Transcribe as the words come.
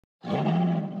This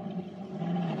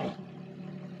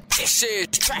is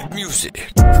trap music,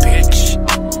 bitch.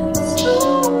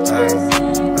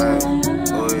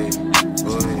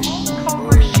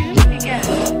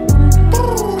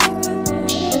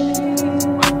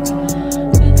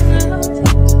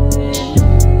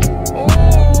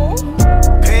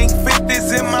 Pink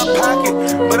 50s in my pocket,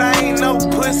 but I ain't no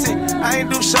pussy. I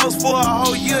ain't do shows for a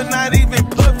whole year, not even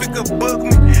Puffy could book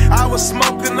me. I was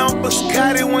smoking on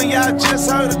biscotti when y'all just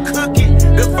heard a cookie.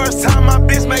 The first time my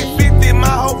bitch made 50, my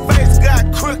whole face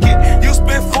got crooked. You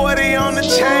spent 40 on the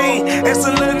chain, and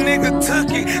some little nigga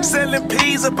took it. Selling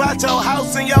peas about your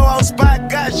house and your whole spot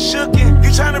got shookin'. You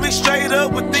tryna be straight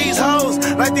up with these hoes,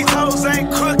 like these hoes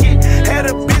ain't crooked. Had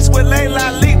a bitch with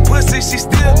Layla Lee pussy, she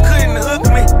still couldn't hook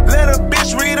me. Let a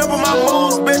bitch read up on my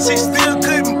moves, bet she still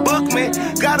couldn't book me.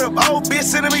 Got an old bitch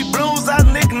sending me blues, I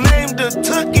nicknamed her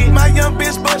Tookie. My young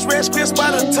bitch bust red scripts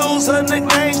by the tools, her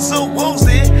nickname so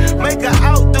woozy. Make her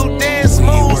outdo dance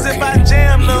moves if I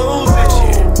jam the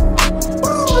Uzi.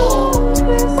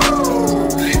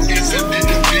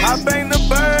 I bang the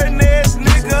bird nest,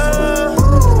 nigga.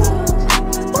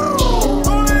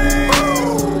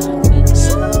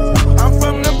 I'm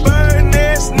from the bird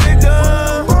nest, nigga.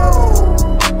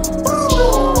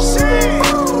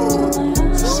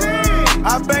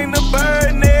 I bang the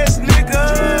bird nest, nigga.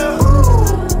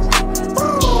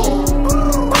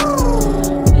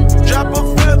 Drop a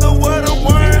feather where the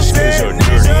worms at,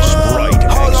 nigga. Sprite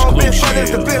Hold on, bitch, exclusive.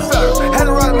 that's the big fella. Had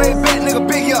a ride made back, nigga,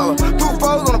 big yellow. 2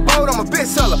 foes on the boat, I'm a bitch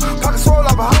seller. Pocket swole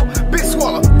off a hoe, bitch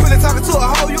swallow. Really talking to a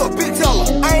hoe, you a bitch teller.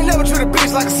 I ain't never treat a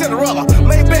bitch like a Cinderella.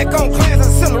 Maybach on cleanse as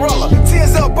a Cinderella.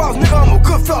 TSL boss, nigga, I'm a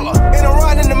good fella. And I'm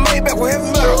riding in the Maybach with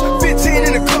heavy metal. 15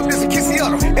 in the cup, this a kissy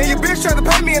other. And your bitch tried to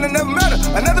pay me and I never met her.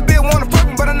 Another bitch wanna fuck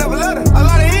me, but I never let her. A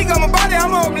lot of ego on my body,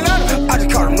 I'm an open letter. I just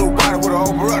caught a new body with an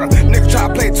old brother. Nigga try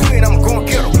to play twin, I'ma go and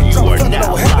get him. You are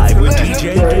now live with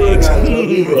DJ Diggs.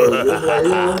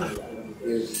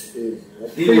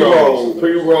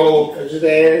 Pre-roll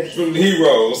from the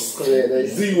heroes.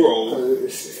 Zero.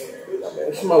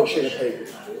 Smoke shit and paper.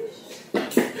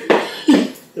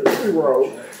 Pre-roll.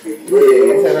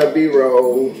 Yeah, and a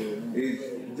B-roll.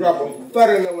 Drop a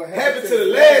thudding know what Happened to the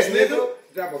last nigga.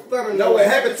 Drop a thudding Know what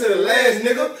happened to the last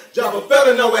nigga. Drop a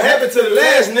fella, know what happened to the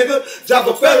last nigga. Drop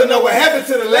a fella, know what happened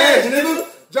to the last nigga.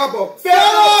 Drop a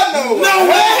fella, Know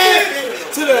what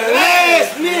happened to the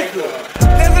last nigga.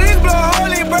 If a nigga blow a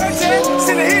hole in bird net,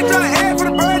 send a hit drop head for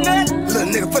the bird net. Little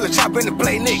nigga full of chopper in the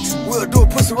blade nicks. We'll do a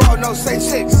pussy roll, no safe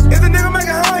six. If the nigga make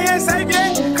a hoe, he ain't safe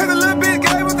yet. Cause the little bitch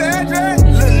gave with the address.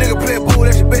 Little nigga play a bull,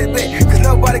 that's your best bet. Cause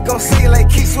nobody gon' see you like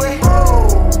Keith Sweat.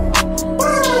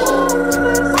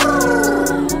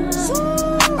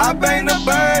 I bang the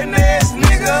bird nest,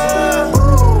 nigga.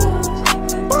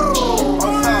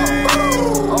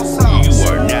 You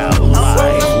are now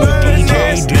live with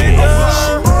DJ Diggs.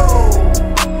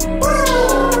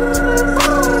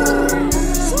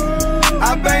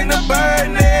 I bang the bird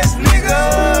nest, nigga.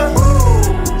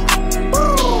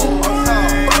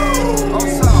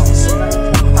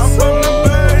 I'm from the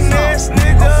bird nest,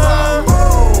 nigga.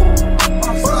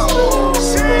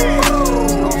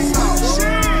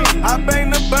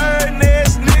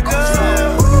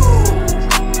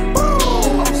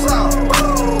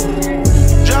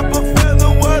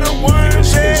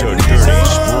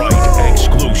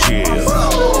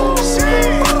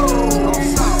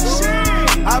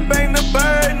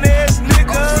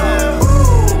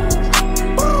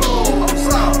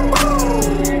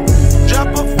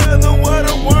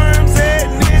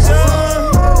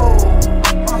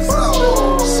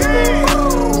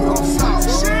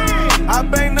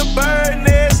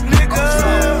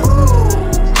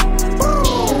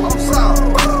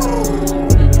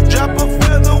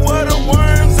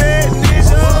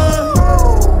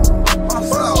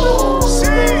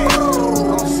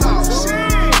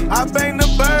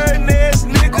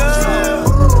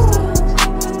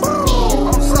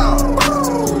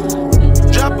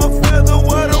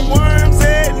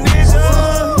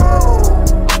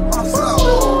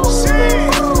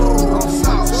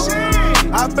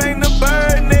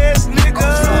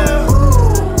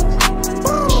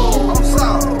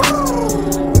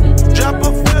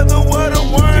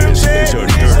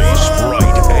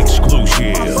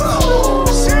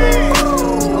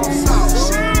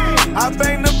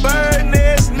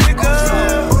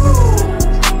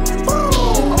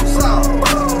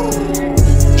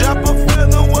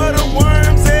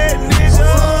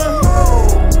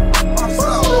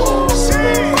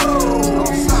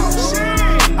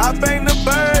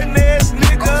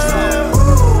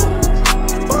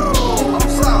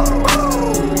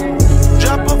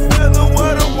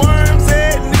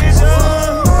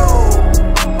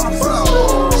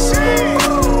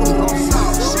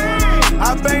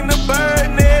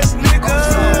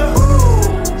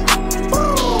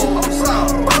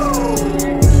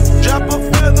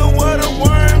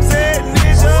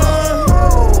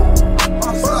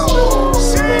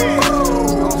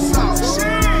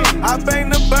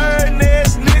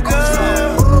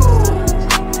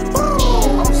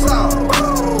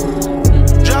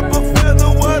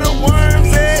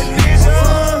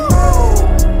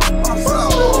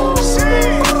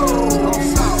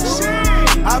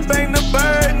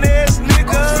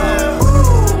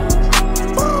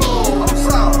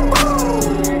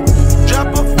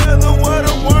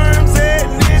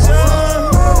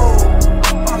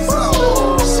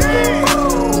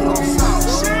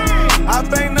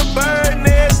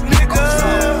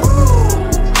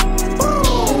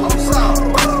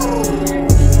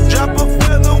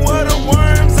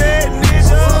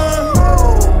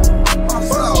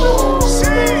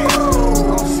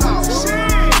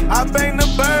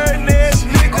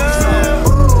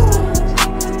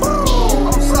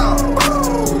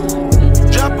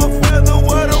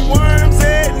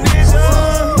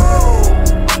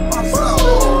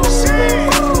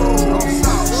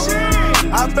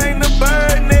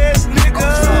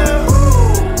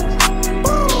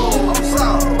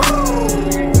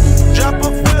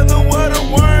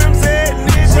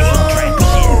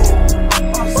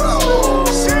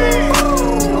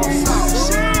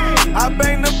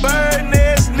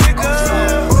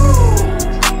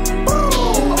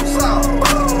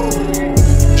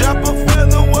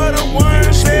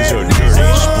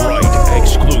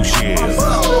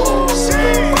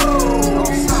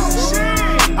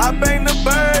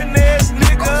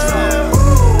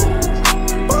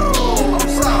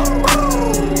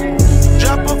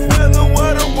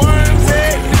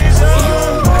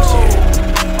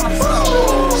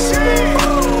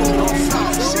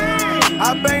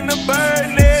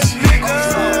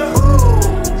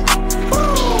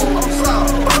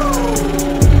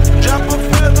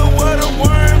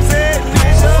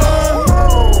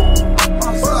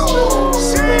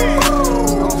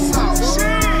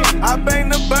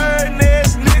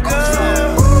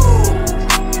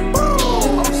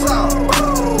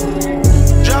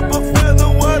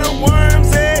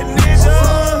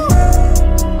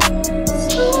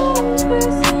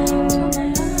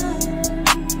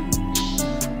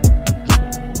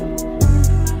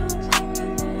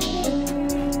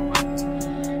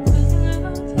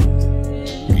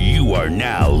 are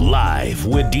now live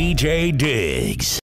with DJ Diggs.